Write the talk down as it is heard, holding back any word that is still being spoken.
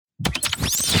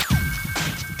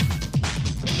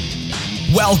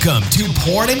Welcome to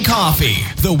Porn and Coffee,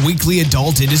 the weekly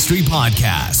adult industry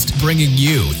podcast, bringing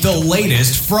you the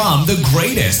latest from the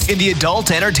greatest in the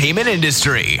adult entertainment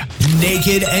industry.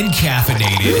 Naked and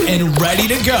caffeinated and ready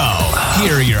to go.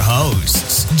 Here are your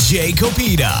hosts, Jay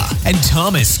Copita and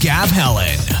Thomas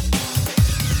Scavhellen.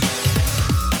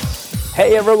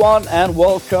 Hey everyone, and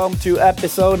welcome to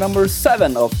episode number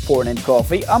 7 of Porn and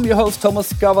Coffee. I'm your host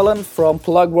Thomas Scavhellen from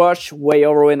Plug Rush, way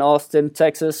over in Austin,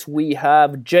 Texas. We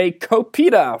have Jay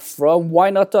Copita from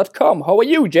whynot.com. How are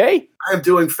you, Jay? I'm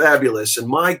doing fabulous, and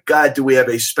my God, do we have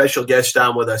a special guest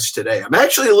on with us today. I'm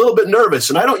actually a little bit nervous,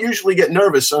 and I don't usually get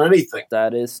nervous on anything.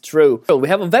 That is true. So we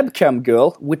have a webcam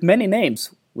girl with many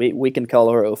names. We can call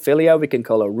her Ophelia, we can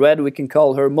call her Red, we can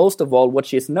call her, most of all, what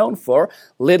she's known for,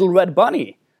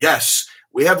 LittleRedBunny. Yes,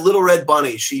 we have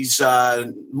LittleRedBunny. She's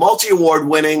multi-award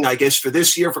winning, I guess, for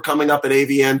this year for coming up at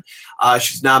AVN.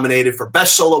 She's nominated for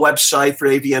Best Solo Website for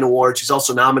AVN Awards. She's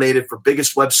also nominated for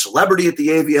Biggest Web Celebrity at the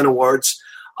AVN Awards.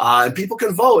 And people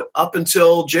can vote up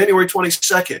until January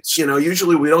 22nd. You know,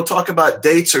 usually we don't talk about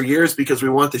dates or years because we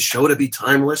want the show to be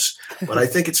timeless. But I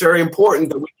think it's very important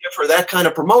that we give her that kind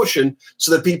of promotion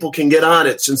so that people can get on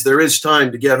it, since there is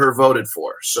time to get her voted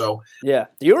for. So, yeah.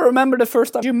 Do you remember the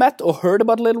first time you met or heard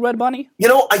about LittleRedBunny? You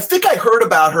know, I think I heard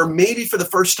about her maybe for the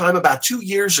first time about 2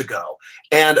 years ago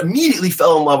and immediately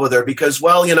fell in love with her because,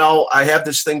 well, you know, I have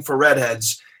this thing for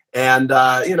redheads. And,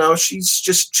 you know, she's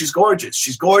gorgeous.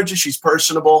 She's gorgeous. She's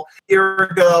personable. A year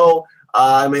ago,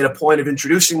 I made a point of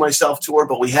introducing myself to her,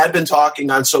 but we had been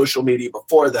talking on social media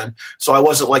before then, so I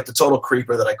wasn't like the total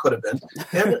creeper that I could have been.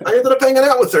 And I ended up hanging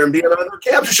out with her and being on her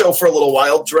cam show for a little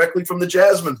while, directly from the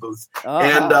Jasmine booth.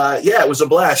 And, yeah, it was a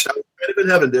blast. I was kind of in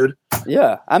heaven, dude.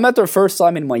 Yeah, I met her first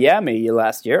time in Miami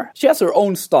last year. She has her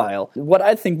own style. What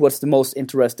I think was the most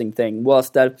interesting thing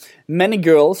was that many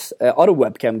girls, other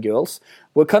webcam girls,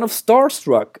 were kind of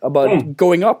starstruck about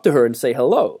going up to her and say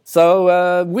hello.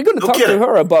 So we're going to talk to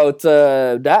her about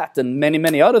that and many,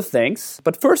 many other things.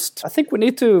 But first, I think we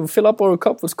need to fill up our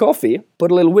cup with coffee,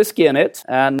 put a little whiskey in it,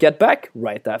 and get back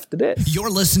right after this. You're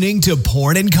listening to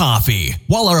Porn and Coffee.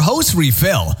 While our hosts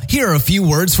refill, here are a few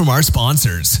words from our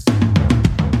sponsors.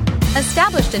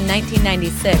 Established in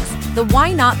 1996, the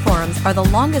Why Not forums are the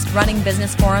longest-running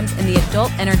business forums in the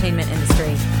adult entertainment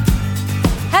industry.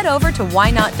 Head over to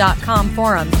whynot.com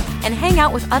forums and hang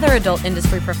out with other adult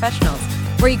industry professionals,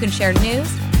 where you can share news,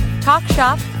 talk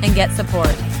shop, and get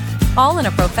support, all in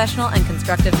a professional and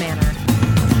constructive manner.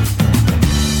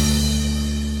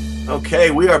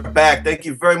 Okay, we are back. Thank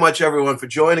you very much, everyone, for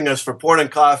joining us for Porn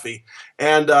and Coffee.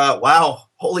 And, wow,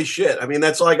 holy shit. I mean,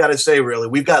 that's all I got to say, really.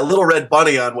 We've got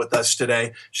LittleRedBunny on with us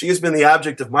today. She has been the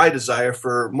object of my desire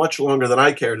for much longer than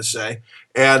I care to say.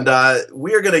 And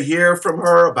we are going to hear from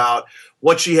her about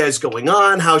what she has going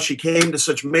on, how she came to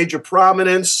such major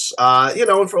prominence. You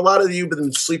know, and for a lot of you who've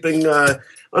been sleeping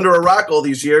under a rock all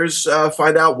these years,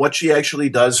 find out what she actually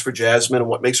does for Jasmine and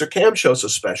what makes her cam show so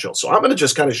special. So I'm going to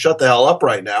just kind of shut the hell up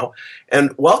right now.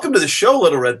 And welcome to the show,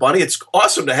 LittleRedBunny. It's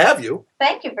awesome to have you.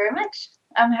 Thank you very much.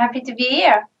 I'm happy to be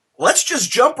here. Let's just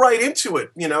jump right into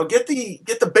it. You know, get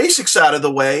the basics out of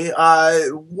the way.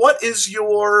 What is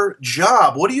your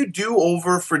job? What do you do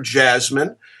over for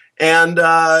Jasmine? And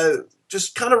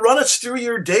just kind of run us through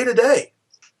your day-to-day.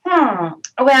 Well,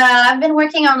 I've been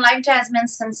working on Live Jasmine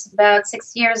since about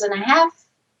 6 years and a half.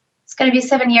 It's going to be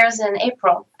 7 years in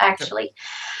April, actually.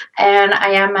 And I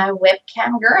am a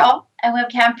webcam girl, a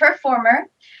webcam performer,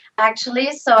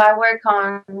 actually. So I work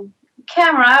on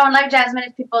camera on Live Jasmine.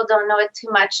 If people don't know it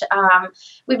too much,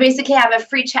 we basically have a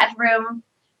free chat room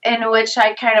in which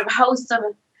I kind of host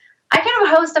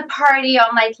a party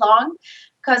all night long,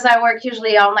 because I work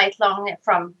usually all night long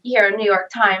from here in New York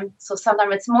time. So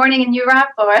sometimes it's morning in Europe,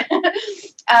 or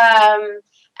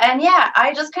and yeah,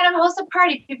 I just kind of host a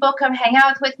party. People come hang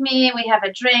out with me. We have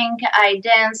a drink. I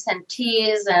dance and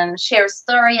tease and share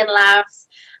story and laughs,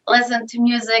 listen to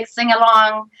music, sing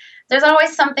along. There's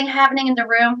always something happening in the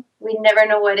room. We never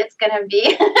know what it's going to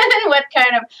be,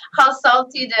 how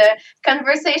salty the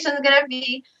conversation is going to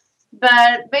be.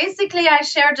 But basically, I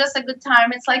share just a good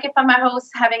time. It's like if I'm a host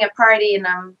having a party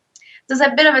and there's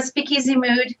a bit of a speakeasy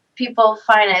mood. People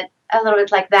find it a little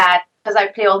bit like that because I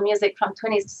play old music from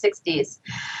 20s to 60s.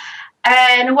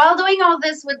 And while doing all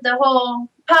this with the whole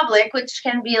public, which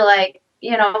can be like,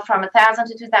 you know, from 1,000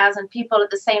 to 2,000 people at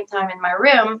the same time in my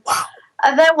room,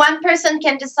 then one person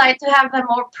can decide to have a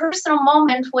more personal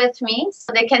moment with me.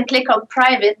 So they can click on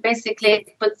private. Basically,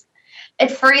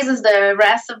 it freezes the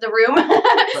rest of the room.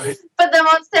 Right. Put them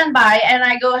on standby, and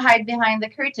I go hide behind the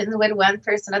curtains with one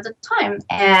person at a time.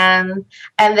 And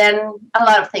then a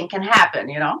lot of things can happen,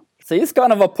 you know? So he's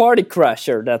kind of a party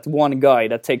crasher, that one guy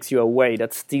that takes you away,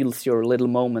 that steals your little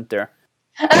moment there.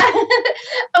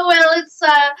 Well, it's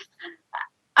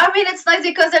nice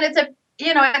because then it's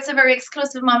a very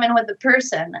exclusive moment with the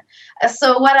person.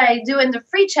 So what I do in the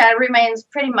free chat remains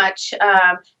pretty much,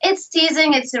 it's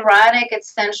teasing, it's erotic,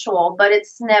 it's sensual, but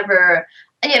it's never,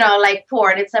 like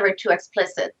porn. It's never too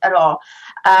explicit at all.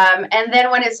 And then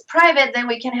when it's private, then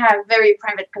we can have very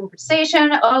private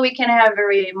conversation, or we can have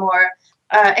very more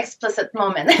explicit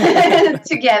moment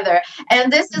together.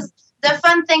 And this is the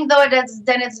fun thing, though,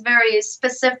 it's very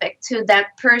specific to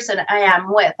that person I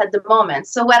am with at the moment.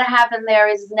 So what happened there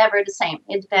is never the same.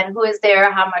 It depends who is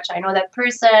there, how much I know that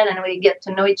person, and we get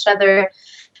to know each other.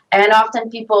 And often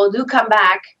people do come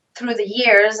back through the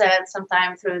years and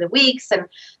sometimes through the weeks. And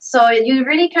so you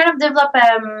really kind of develop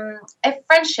a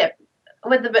friendship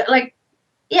with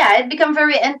it becomes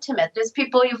very intimate. There's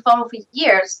people you follow for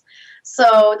years.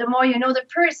 So the more you know the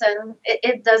person,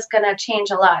 it does going to change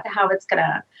a lot how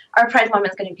our pride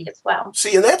moment is going to be as well.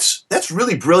 See, and that's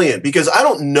really brilliant, because I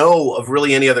don't know of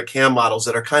really any other cam models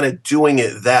that are kind of doing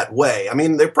it that way. I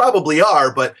mean, there probably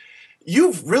are, but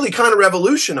you've really kind of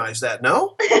revolutionized that,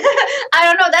 no? I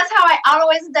don't know. That's how I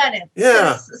always done it.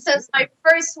 Yeah. Since my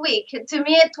first week. To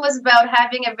me, it was about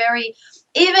having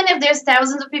even if there's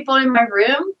thousands of people in my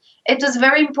room, it was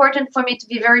very important for me to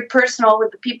be very personal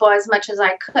with the people as much as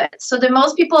I could. So the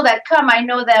most people that come, I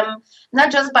know them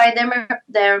not just by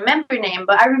their member name,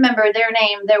 but I remember their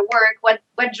name, their work, what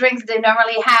drinks they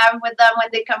normally have with them when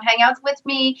they come hang out with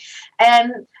me.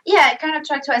 And I kind of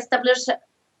try to establish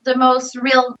the most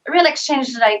real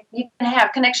exchange that you can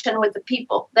have, connection with the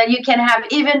people that you can have,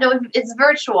 even though it's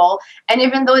virtual and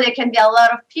even though there can be a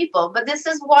lot of people. But this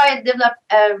is why I developed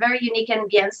a very unique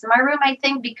ambience in my room, I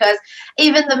think, because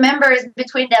even the members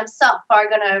between themselves are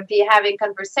going to be having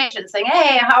conversations saying,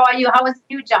 hey, how are you? How was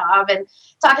your job? And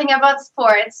talking about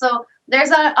sports. So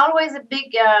there's always a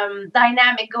big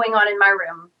dynamic going on in my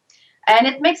room. And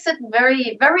it makes it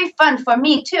very, very fun for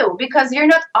me, too, because you're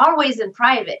not always in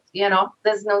private,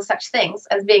 There's no such things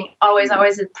as being always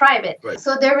in private. Right.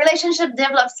 So the relationship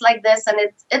develops like this, and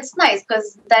it's nice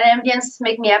because that ambience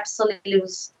make me absolutely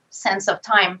lose sense of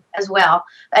time as well.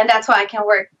 And that's why I can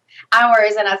work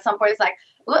hours, and at some point it's like,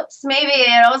 whoops, maybe,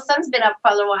 sun's been up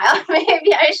for a while.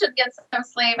 Maybe I should get some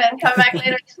sleep and come back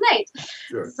later tonight.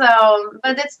 Sure. So,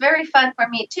 but it's very fun for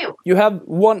me, too. You have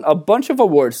won a bunch of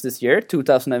awards this year,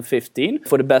 2015,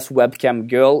 for the best webcam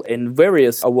girl in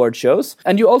various award shows.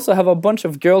 And you also have a bunch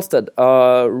of girls that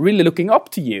are really looking up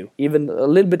to you, even a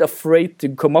little bit afraid to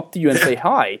come up to you and say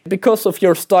hi. Because of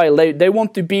your style, they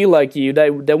want to be like you,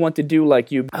 they want to do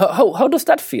like you. How does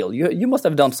that feel? You must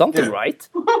have done something, right?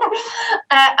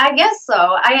 I guess so.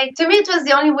 To me, it was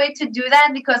the only way to do that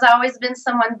because I've always been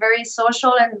someone very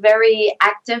social and very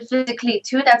active physically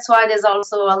too. That's why there's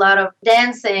also a lot of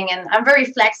dancing, and I'm very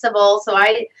flexible. So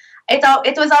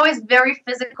it was always very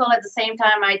physical. At the same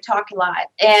time, I talk a lot.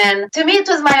 And to me, it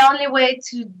was my only way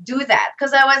to do that.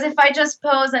 Because if I just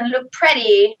pose and look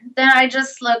pretty, then I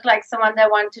just look like someone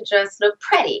that wants to just look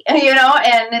pretty,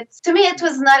 And to me, it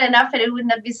was not enough, and it would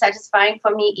not be satisfying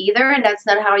for me either. And that's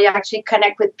not how you actually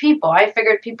connect with people. I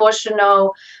figured people should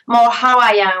know more how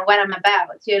I am, what I'm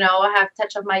about, have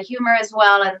touch of my humor as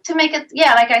well. And to make it,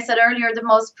 like I said earlier, the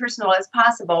most personal as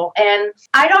possible. And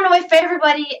I don't know if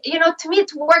everybody, to me,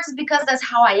 it works because that's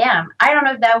how I am. I don't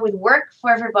know if that would work for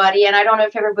everybody, and I don't know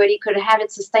if everybody could have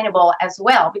it sustainable as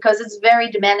well, because it's very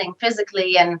demanding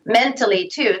physically and mentally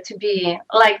too to be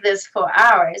like this for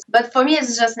hours. But for me,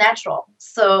 it's just natural.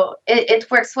 So it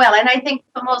works well. And I think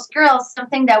for most girls,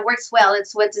 something that works well,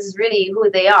 it's what is really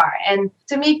who they are. And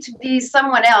to me, to be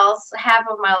someone else half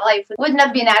of my life would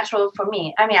not be natural for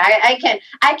me. I mean, I can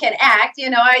act,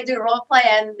 I do role play,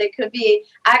 and there could be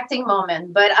acting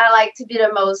moment, but I like to be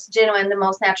the most genuine, the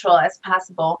most natural as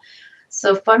possible.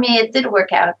 So for me, it did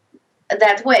work out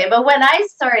that way. But when I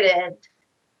started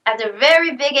at the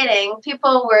very beginning,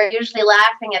 people were usually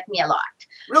laughing at me a lot.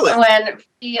 Really?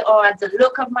 At the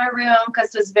look of my room,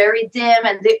 because it was very dim,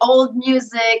 and the old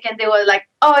music, and they were like,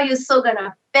 oh, you're so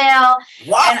gonna fail.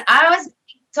 What? And I was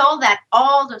told that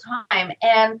all the time.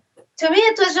 And to me,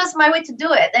 it was just my way to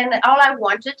do it. And all I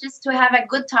wanted is to have a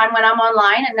good time when I'm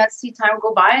online and not see time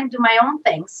go by and do my own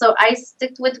thing. So I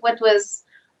stick with what was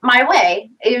my way,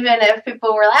 even if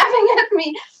people were laughing at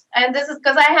me. And this is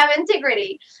because I have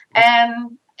integrity.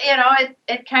 And,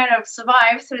 it kind of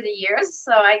survived through the years.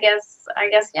 So I guess,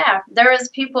 there is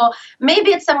people, maybe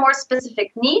it's a more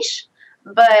specific niche,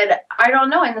 but I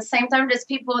don't know. In the same time, there's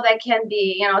people that can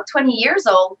be, 20 years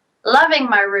old, loving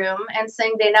my room and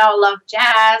saying they now love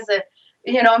jazz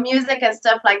music and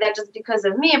stuff like that just because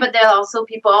of me. But there are also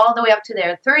people all the way up to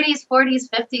their 30s, 40s,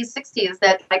 50s, 60s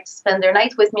that like to spend their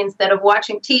night with me instead of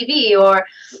watching TV or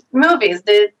movies.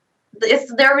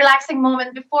 It's their relaxing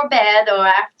moment before bed or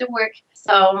after work.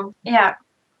 So, yeah.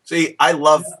 See, I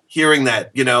love hearing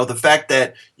that, the fact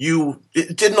that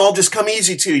it didn't all just come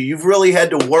easy to you. You've really had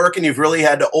to work and you've really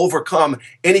had to overcome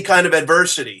any kind of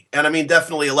adversity. And I mean,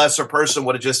 definitely a lesser person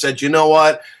would have just said, you know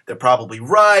what, they're probably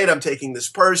right. I'm taking this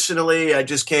personally. I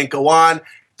just can't go on.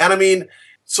 And I mean,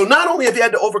 so not only have you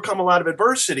had to overcome a lot of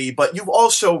adversity, but you've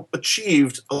also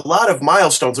achieved a lot of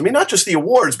milestones. I mean, not just the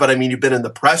awards, but I mean, you've been in the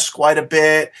press quite a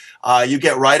bit. You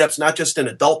get write-ups not just in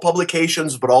adult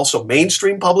publications, but also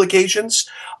mainstream publications.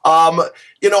 Are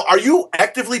you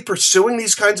actively pursuing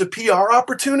these kinds of PR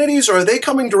opportunities, or are they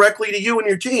coming directly to you and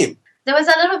your team? There was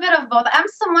a little bit of both. I'm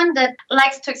someone that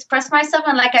likes to express myself.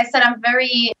 And like I said, I'm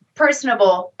very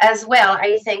personable as well,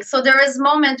 I think. So there is a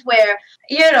moment where,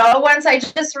 once I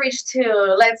just reached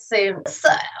to, let's say, it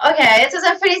was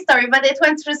a funny story, but it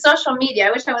went through social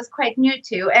media, which I was quite new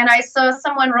to. And I saw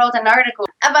someone wrote an article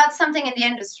about something in the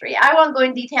industry. I won't go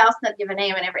in details, not give a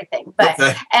name and everything. But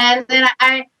okay. And then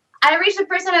I reached a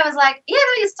person. I was like, you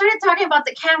started talking about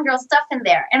the cam girl stuff in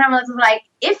there. And I was like,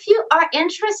 if you are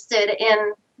interested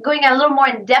in going a little more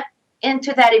in depth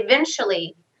into that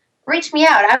eventually, reach me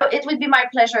out. It would be my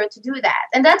pleasure to do that.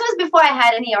 And that was before I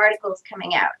had any articles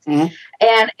coming out. Mm-hmm.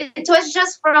 And it was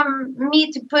just from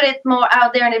me to put it more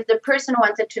out there. And if the person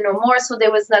wanted to know more, so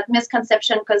there was not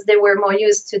misconception because they were more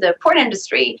used to the porn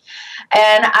industry.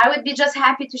 And I would be just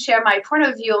happy to share my point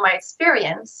of view, my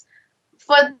experience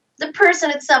for the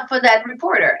person itself, for that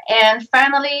reporter. And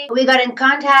finally, we got in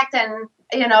contact and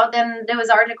then there was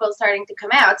articles starting to come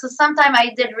out. So sometimes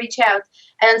I did reach out,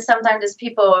 and sometimes there's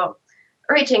people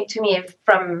reaching to me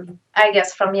from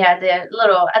the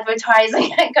little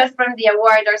advertising I got from the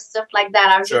award or stuff like that.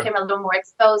 I became a little more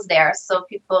exposed there. So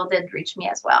people did reach me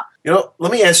as well.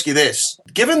 Let me ask you this.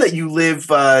 Given that you live,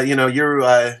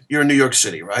 you're in New York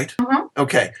City, right? Mm-hmm.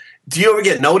 Okay. Do you ever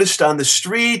get noticed on the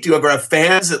street? Do you ever have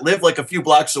fans that live like a few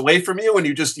blocks away from you and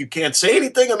you can't say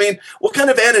anything? I mean, what kind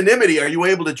of anonymity are you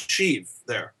able to achieve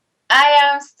there? I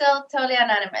am still totally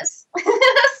anonymous.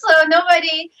 So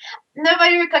nobody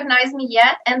recognized me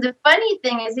yet. And the funny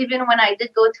thing is, even when I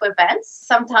did go to events,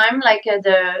 sometime like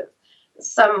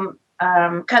some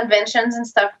conventions and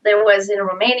stuff, there was in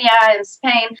Romania and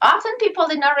Spain, often people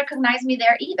did not recognize me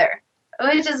there either.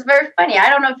 Which is very funny.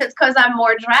 I don't know if it's because I'm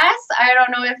more dressed. I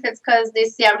don't know if it's because they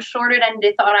see I'm shorter than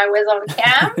they thought I was on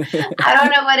cam. I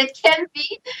don't know what it can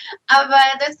be.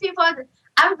 But there's people.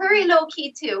 I'm very low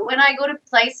key too. When I go to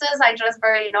places, I dress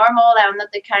very normal. I'm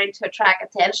not the kind to attract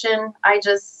attention. I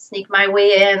just sneak my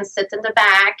way in, sit in the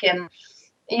back, and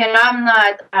I'm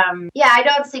not. I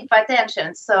don't seek for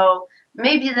attention. So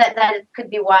maybe that could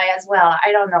be why as well.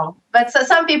 I don't know. But so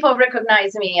some people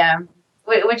recognize me.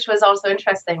 Which was also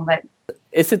interesting. But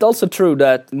is it also true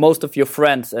that most of your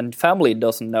friends and family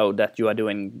doesn't know that you are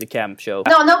doing the cam show?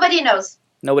 No, nobody knows.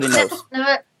 Nobody knows.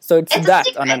 So it's that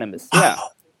anonymous. Yeah.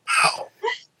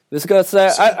 Because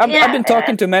I've been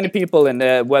talking to many people in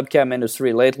the webcam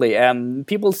industry lately, and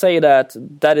people say that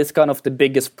is kind of the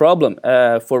biggest problem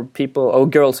for people or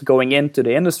girls going into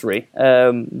the industry,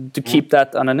 to keep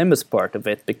that anonymous part of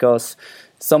it, because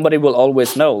somebody will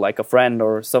always know, like a friend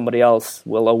or somebody else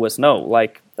will always know.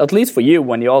 Like, at least for you,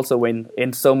 when you're also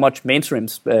in so much mainstream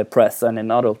press and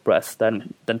in adult press,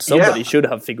 then somebody should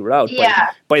have figured out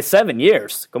by 7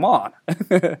 years. Come on.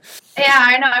 Yeah,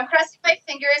 I know. I'm crossing my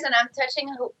fingers and I'm touching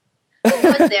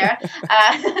wood there.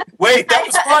 Wait, that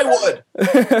was plywood.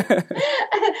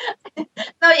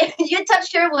 No, you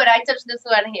touched your wood. I touched this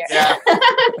one here. Yeah.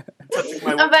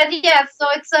 But yeah, so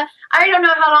it's I don't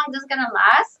know how long this is gonna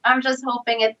last. I'm just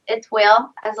hoping it will,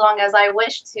 as long as I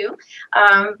wish to.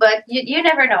 But you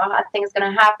never know how things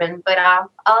gonna happen. But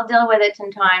I'll deal with it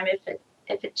in time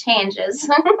if it changes.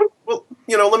 Well,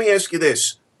 let me ask you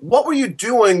this: what were you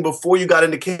doing before you got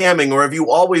into camming, or have you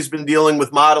always been dealing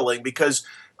with modeling? Because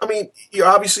I mean,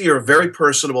 you're a very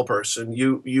personable person.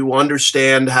 You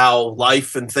understand how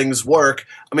life and things work.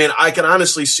 I mean, I can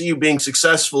honestly see you being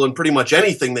successful in pretty much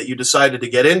anything that you decided to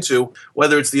get into,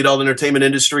 whether it's the adult entertainment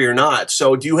industry or not.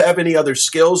 So do you have any other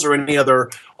skills or any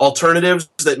other alternatives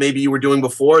that maybe you were doing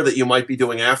before that you might be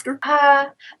doing after?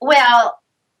 Well,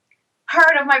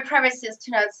 part of my privacy is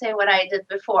to not say what I did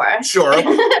before. Sure.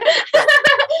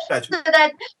 Gotcha. So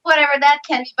that whatever that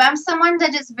can be. But I'm someone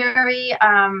that is very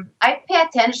I pay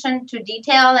attention to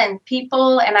detail and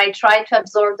people, and I try to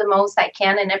absorb the most I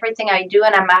can in everything I do,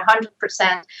 and I'm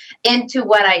 100% into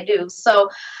what I do. So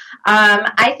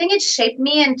I think it shaped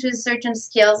me into certain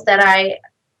skills that I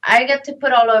I get to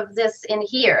put all of this in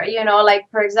here, like,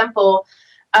 for example,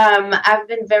 I've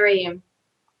been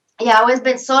always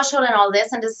been social and all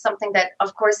this, and this is something that,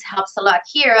 of course, helps a lot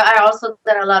here. I also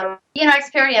got a lot of,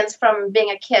 experience from being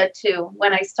a kid, too,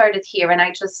 when I started here, and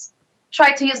I just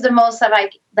try to use the most that I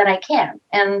can,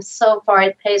 and so far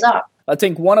it pays off. I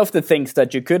think one of the things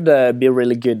that you could be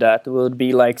really good at would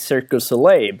be like Cirque du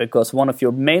Soleil, because one of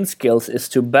your main skills is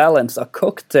to balance a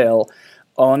cocktail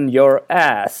on your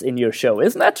ass in your show.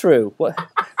 Isn't that true? What?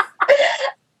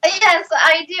 Yes,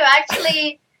 I do.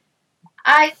 Actually,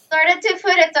 I started to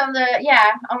put it on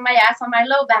my ass, on my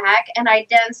low back, and I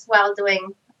dance while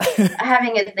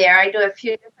having it there. I do a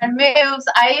few different moves.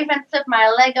 I even flip my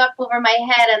leg up over my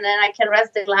head, and then I can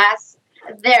rest the glass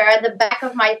there at the back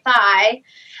of my thigh,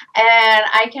 and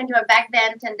I can do a back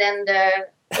bend, and then the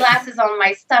glass is on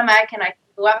my stomach, and I can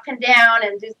go up and down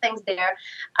and do things there.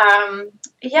 I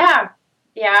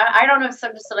don't know if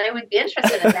Cirque du Soleil would be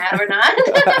interested in that or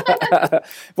not.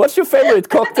 What's your favorite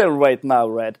cocktail right now,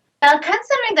 Red? Well,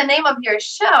 considering the name of your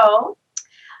show,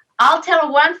 I'll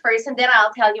tell one first, and then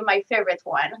I'll tell you my favorite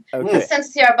one. Okay.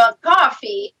 Since you're about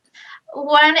coffee,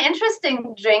 one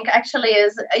interesting drink actually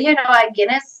is, a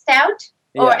Guinness stout,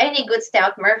 or any good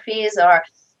stout, Murphy's, or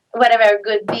whatever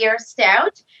good beer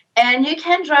stout, and you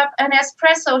can drop an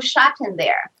espresso shot in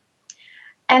there.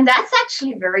 And that's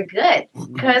actually very good,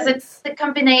 because it's the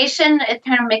combination, it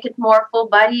kind of make it more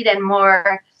full-bodied and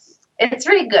more, it's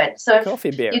really good. So if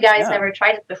you guys never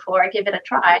tried it before, give it a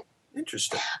try.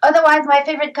 Interesting. Otherwise, my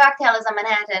favorite cocktail is a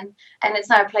Manhattan, and it's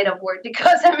not a play of word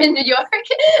because I'm in New York.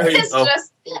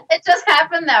 It just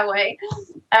happened that way.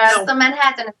 So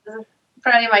Manhattan is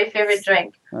probably my favorite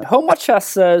drink. How much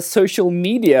has social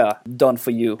media done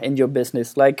for you in your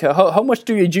business? Like, how much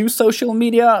do you use social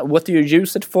media? What do you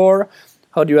use it for?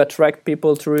 How do you attract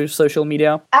people through social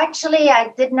media? Actually,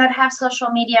 I did not have social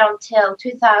media until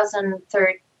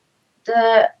 2013.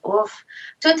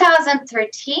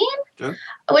 2013,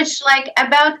 which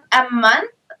about a month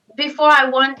before I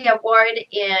won the award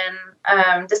in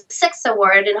the 6th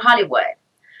award in Hollywood.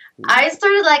 I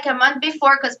started a month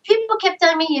before, because people kept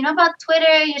telling me, about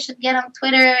Twitter, you should get on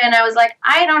Twitter. And I was like,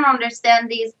 I don't understand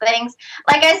these things.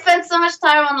 I spent so much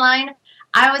time online.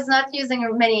 I was not using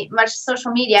much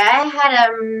social media. I had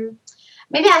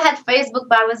maybe I had Facebook,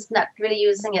 but I was not really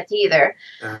using it either.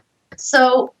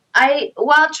 So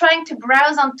while trying to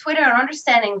browse on Twitter and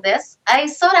understanding this, I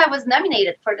saw that I was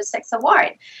nominated for the 6th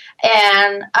award.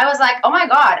 And I was like, oh my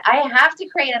God, I have to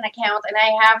create an account, and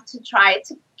I have to try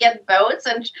to get votes.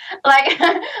 And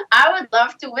I would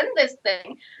love to win this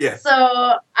thing. Yeah.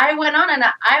 So I went on and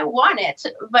I won it,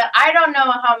 but I don't know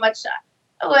how much it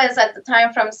was at the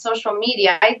time from social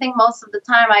media. I think most of the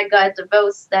time I got the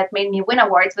votes that made me win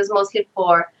awards was mostly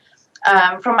from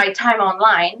my time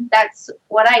online. That's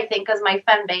what I think, because my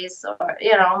fan base, or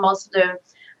most of the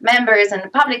members and the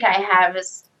public I have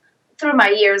is through my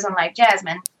years on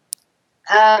Jasmine.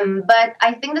 But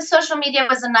I think the social media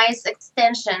was a nice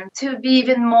extension to be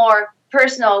even more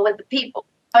personal with the people.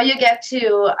 You get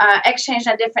to exchange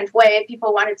in a different way.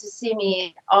 People wanted to see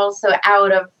me also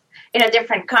in a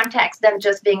different context than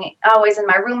just being always in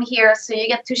my room here. So you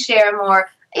get to share more.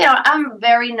 I'm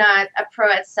very not a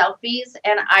pro at selfies,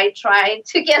 and I try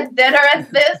to get better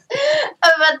at this.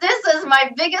 But this is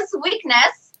my biggest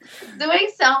weakness,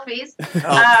 doing selfies.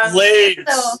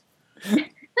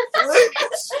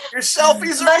 Your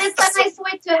selfies are... But it's a nice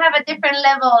way to have a different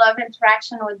level of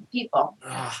interaction with people.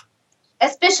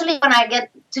 Especially when I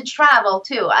get to travel,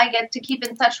 too. I get to keep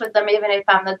in touch with them even if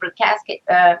I'm not broadcasting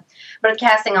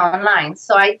online.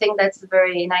 So I think that's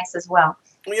very nice as well.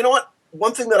 You know what?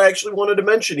 One thing that I actually wanted to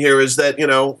mention here is that,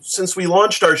 since we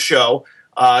launched our show,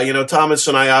 Thomas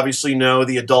and I obviously know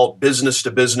the adult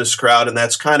business-to-business crowd, and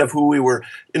that's kind of who we were,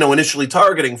 initially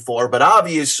targeting for. But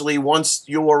obviously, once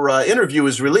your interview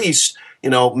is released,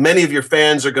 many of your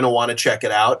fans are going to want to check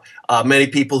it out. Many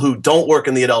people who don't work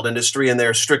in the adult industry, and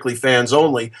they're strictly fans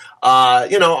only,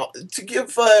 to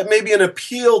give maybe an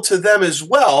appeal to them as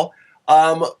well.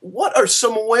 What are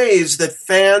some ways that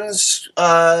fans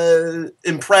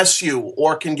impress you,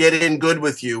 or can get in good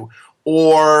with you,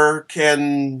 or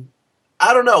can,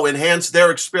 enhance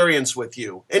their experience with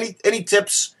you? Any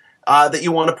tips that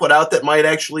you want to put out that might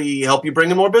actually help you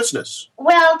bring in more business?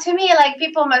 Well, to me,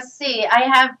 people must see,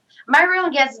 my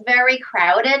room gets very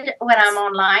crowded when I'm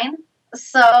online.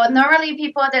 So normally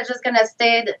people, they're just going to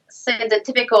say the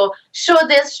typical, show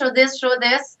this, show this, show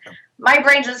this. My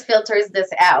brain just filters this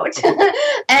out.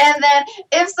 And then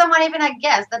if someone, even a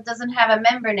guest that doesn't have a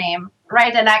member name,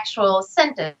 write an actual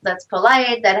sentence that's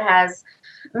polite, that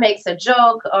makes a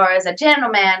joke, or is a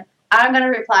gentleman, I'm going to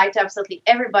reply to absolutely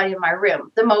everybody in my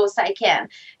room, the most I can.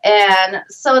 And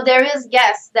so there is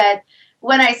guests that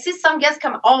when I see some guests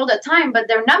come all the time, but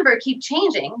their number keep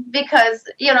changing because,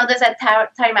 there's a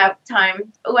timeout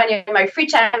time when you're in my free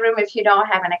chat room if you don't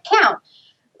have an account.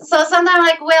 So sometimes I'm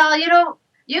like, well,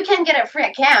 you can get a free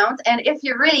account. And if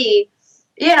you really,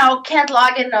 can't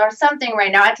log in or something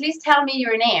right now, at least tell me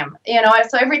your name,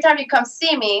 So every time you come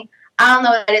see me, I'll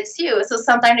know that it's you. So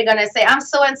sometimes they're going to say, I'm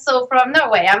so-and-so from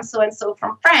Norway. I'm so-and-so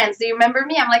from France. Do you remember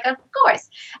me? I'm like, of course.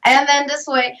 And then this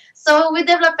way, so we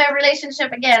develop a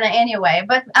relationship again anyway.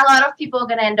 But a lot of people are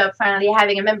going to end up finally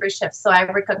having a membership. So I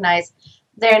recognize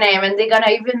their name. And they're going to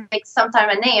even make sometime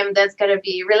a name that's going to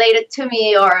be related to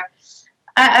me or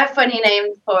a funny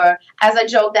name for as a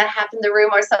joke that happened in the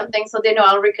room or something. So they know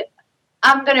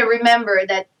I'm going to remember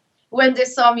that when they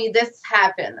saw me, this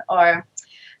happened.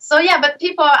 So yeah, but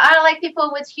I like people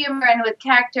with humor and with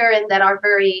character and that are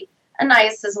very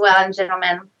nice as well and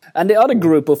gentlemen. And the other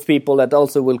group of people that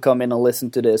also will come in and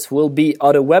listen to this will be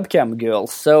other webcam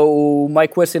girls. So my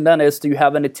question then is, do you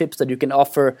have any tips that you can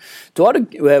offer to other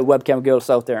webcam girls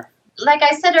out there? Like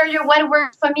I said earlier, what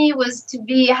worked for me was to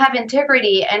have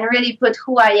integrity and really put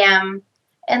who I am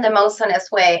in the most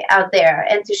honest way out there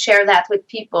and to share that with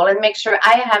people and make sure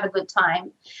I have a good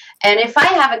time. And if I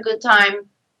have a good time,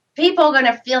 people are going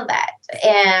to feel that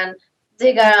and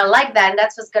they're going to like that. And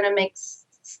that's what's going to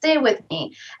stay with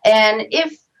me. And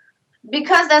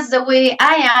because that's the way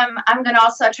I am, I'm going to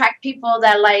also attract people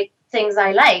that like things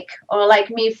I like or like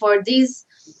me for these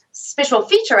special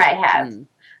feature I have.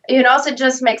 So it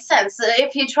just makes sense.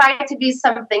 If you try to be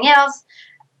something else,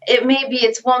 it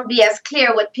won't be as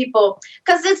clear with people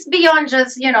because it's beyond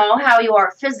just, how you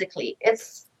are physically.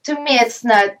 To me, it's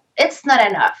not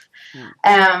enough.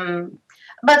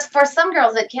 But for some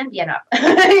girls, it can be enough.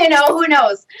 Who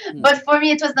knows? But for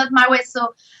me, it was not my way.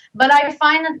 So, but I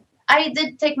find that I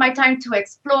did take my time to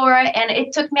explore, and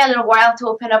it took me a little while to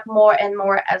open up more and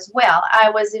more as well.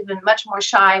 I was even much more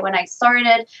shy when I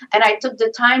started, and I took the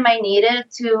time I needed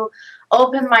to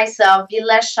open myself, be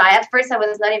less shy. At first, I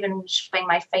was not even showing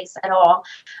my face at all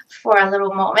for a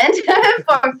little moment,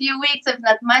 for a few weeks, if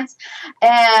not months.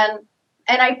 And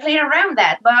I played around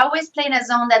that, but I always played in a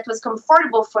zone that was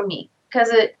comfortable for me.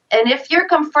 And if you're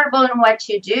comfortable in what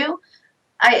you do,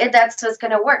 that's what's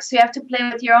going to work. So you have to play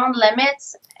with your own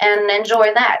limits and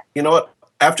enjoy that. You know what?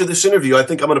 After this interview, I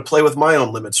think I'm going to play with my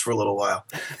own limits for a little while.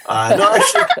 No,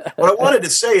 actually, what I wanted to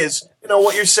say is,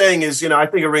 what you're saying is, I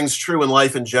think it rings true in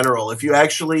life in general. If you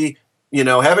actually,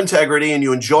 have integrity and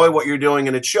you enjoy what you're doing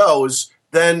and it shows,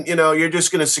 then, you're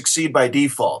just going to succeed by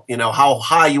default. How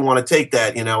high you want to take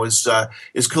that,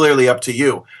 is clearly up to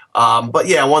you. But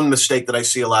yeah, one mistake that I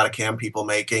see a lot of cam people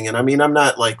making, and I mean, I'm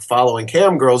not like following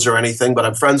cam girls or anything, but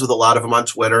I'm friends with a lot of them on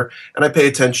Twitter, and I pay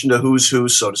attention to who's who,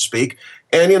 so to speak.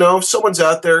 And, if someone's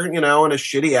out there, in a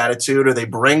shitty attitude, or they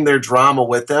bring their drama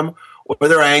with them, or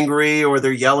they're angry, or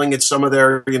they're yelling at some of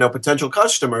their, potential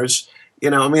customers,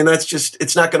 that's just,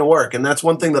 it's not going to work. And that's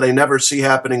one thing that I never see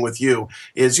happening with you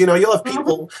is, you'll have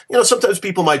people, sometimes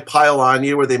people might pile on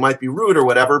you or they might be rude or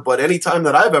whatever, but anytime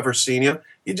that I've ever seen you,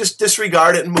 you just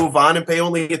disregard it and move on and pay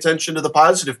only attention to the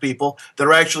positive people that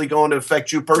are actually going to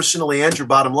affect you personally and your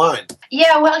bottom line.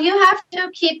 Yeah, well, you have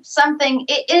to keep something.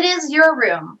 It is your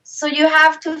room. So you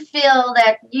have to feel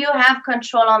that you have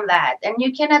control on that. And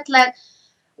you cannot let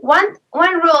one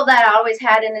rule that I always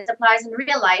had, and it applies in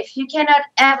real life, you cannot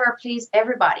ever please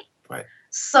everybody. Right.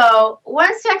 So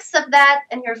once you accept that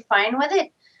and you're fine with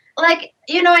it, like,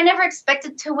 I never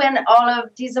expected to win all of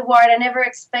these awards. I never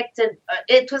expected,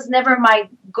 it was never my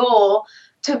goal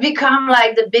to become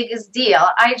like the biggest deal.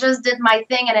 I just did my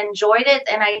thing and enjoyed it.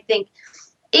 And I think,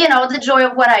 the joy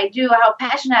of what I do, how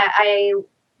passionate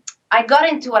I got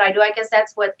into what I do, I guess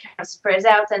that's what kind of spreads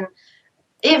out. And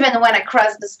even when I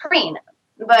cross the screen,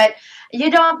 but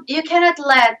you cannot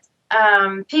let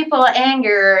people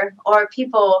anger or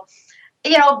people,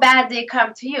 bad day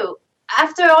come to you.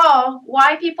 After all,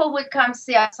 why people would come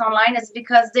see us online is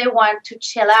because they want to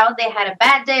chill out. They had a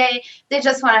bad day. They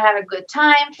just want to have a good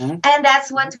time. Mm-hmm. And that's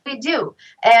what we do.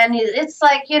 And it's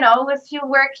like, if you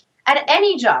work at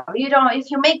any job,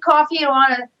 if you make coffee, you don't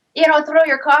want to, throw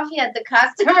your coffee at the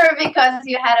customer because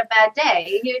you had a bad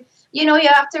day. You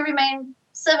have to remain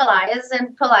civilized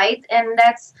and polite. And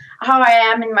that's how I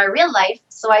am in my real life.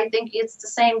 So I think it's the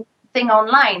same thing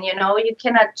online. You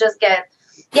cannot just get,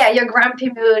 your grumpy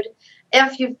mood.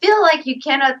 If you feel like you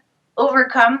cannot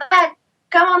overcome that,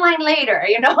 come online later,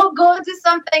 go do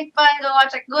something fun, go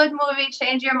watch a good movie,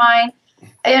 change your mind,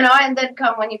 and then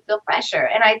come when you feel pressure.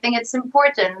 And I think it's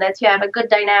important that you have a good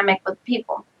dynamic with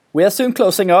people. We are soon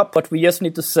closing up, but we just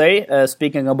need to say,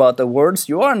 speaking about awards,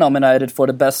 you are nominated for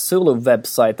the Best Solo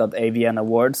Website at AVN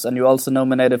Awards, and you're also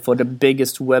nominated for the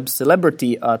Biggest Web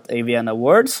Celebrity at AVN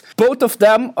Awards. Both of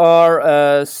them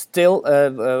are still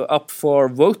up for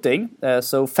voting,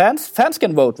 so fans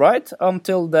can vote, right?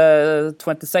 Until the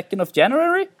 22nd of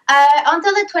January?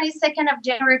 Until the 22nd of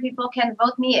January, people can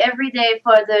vote me every day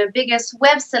for the Biggest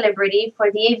Web Celebrity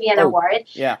for the AVN Award.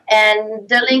 Yeah. And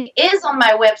the link is on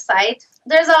my website.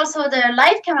 There's also the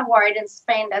Livecam Award in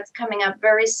Spain that's coming up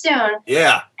very soon.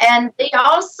 Yeah. And they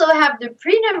also have the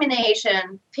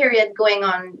pre-nomination period going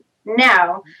on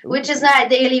now, which is not a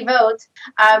daily vote,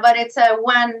 but it's a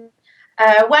one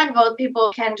vote.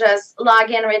 People can just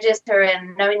log in, register,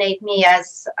 and nominate me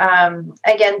as,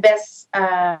 again, Best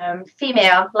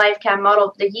Female Livecam Model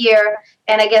of the Year,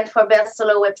 and again for Best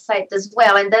Solo Website as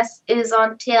well. And this is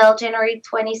until January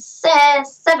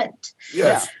 27th. Yes.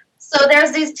 Yeah. So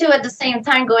there's these two at the same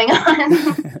time going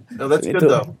on. No, that's good,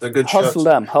 though. They're good shows.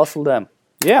 Hustle them.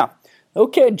 Yeah.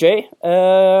 Okay, Jay.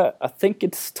 I think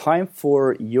it's time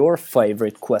for your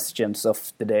favorite questions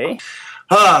of the day.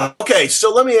 Okay,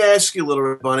 so let me ask you,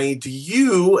 LittleRedBunny, do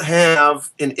you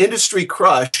have an industry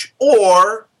crush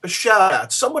or a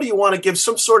shout-out? Somebody you want to give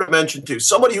some sort of mention to?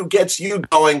 Somebody who gets you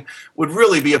going would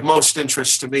really be of most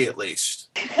interest to me, at least.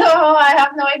 Oh, I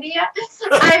have no idea.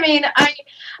 I mean,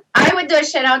 I would do a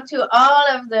shout-out to all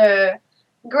of the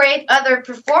great other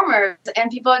performers and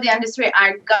people in the industry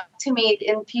I got to meet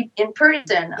in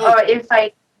person. Or if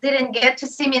I didn't get to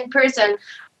see me in person,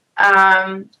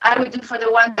 I would do for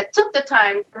the one that took the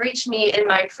time to reach me in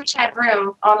my free chat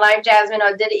room on Live Jasmine,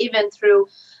 or did even through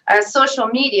social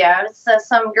media. So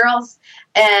some girls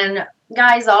and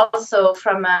guys also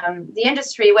from the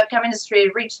industry, webcam industry,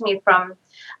 reached me from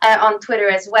on Twitter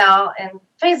as well and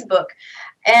Facebook.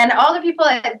 And all the people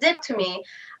that did to me,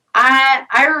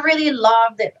 I really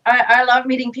loved it. I love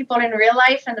meeting people in real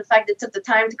life, and the fact that they took the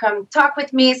time to come talk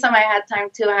with me. Some I had time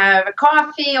to have a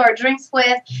coffee or drinks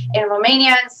with in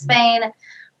Romania and Spain.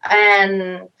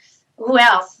 And who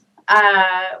else?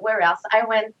 Where else? I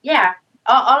went,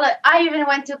 I even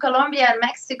went to Colombia and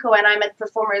Mexico, and I met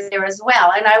performers there as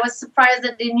well. And I was surprised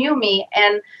that they knew me,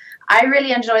 and I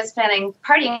really enjoyed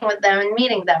partying with them and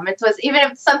meeting them. It was, even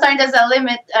if sometimes there's a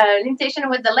limitation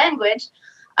with the language,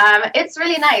 it's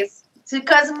really nice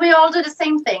because we all do the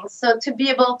same thing. So to be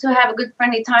able to have a good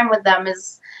friendly time with them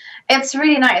it's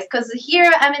really nice, because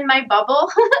here I'm in my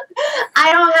bubble.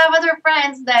 I don't have other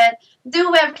friends that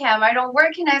do webcam. I don't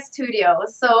work in a studio.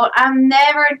 So I'm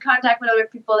never in contact with other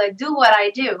people that do what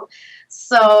I do.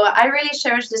 So I really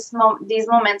cherish these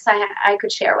moments I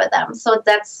could share with them. So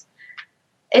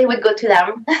it would go to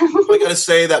them. I got to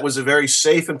say that was a very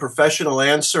safe and professional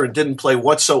answer and didn't play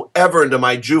whatsoever into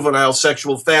my juvenile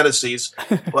sexual fantasies.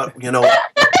 But,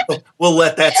 we'll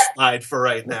let that slide for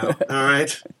right now. All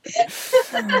right?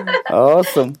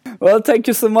 Awesome. Well, thank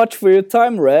you so much for your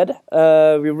time, Red.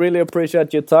 We really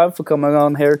appreciate your time for coming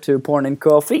on here to Porn and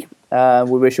Coffee.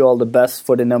 We wish you all the best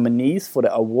for the nominees for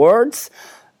the awards.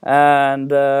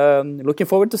 And looking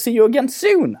forward to see you again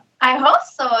soon. I hope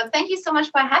so. Thank you so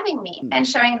much for having me and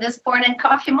sharing this Porn and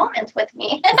Coffee moment with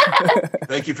me.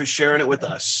 Thank you for sharing it with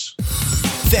us.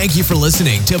 Thank you for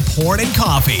listening to Porn and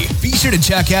Coffee. Be sure to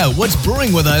check out what's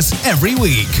brewing with us every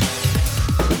week.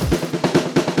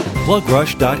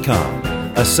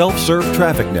 PlugRush.com, a self-serve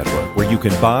traffic network where you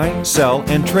can buy, sell,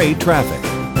 and trade traffic.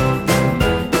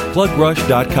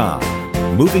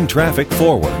 PlugRush.com, moving traffic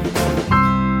forward.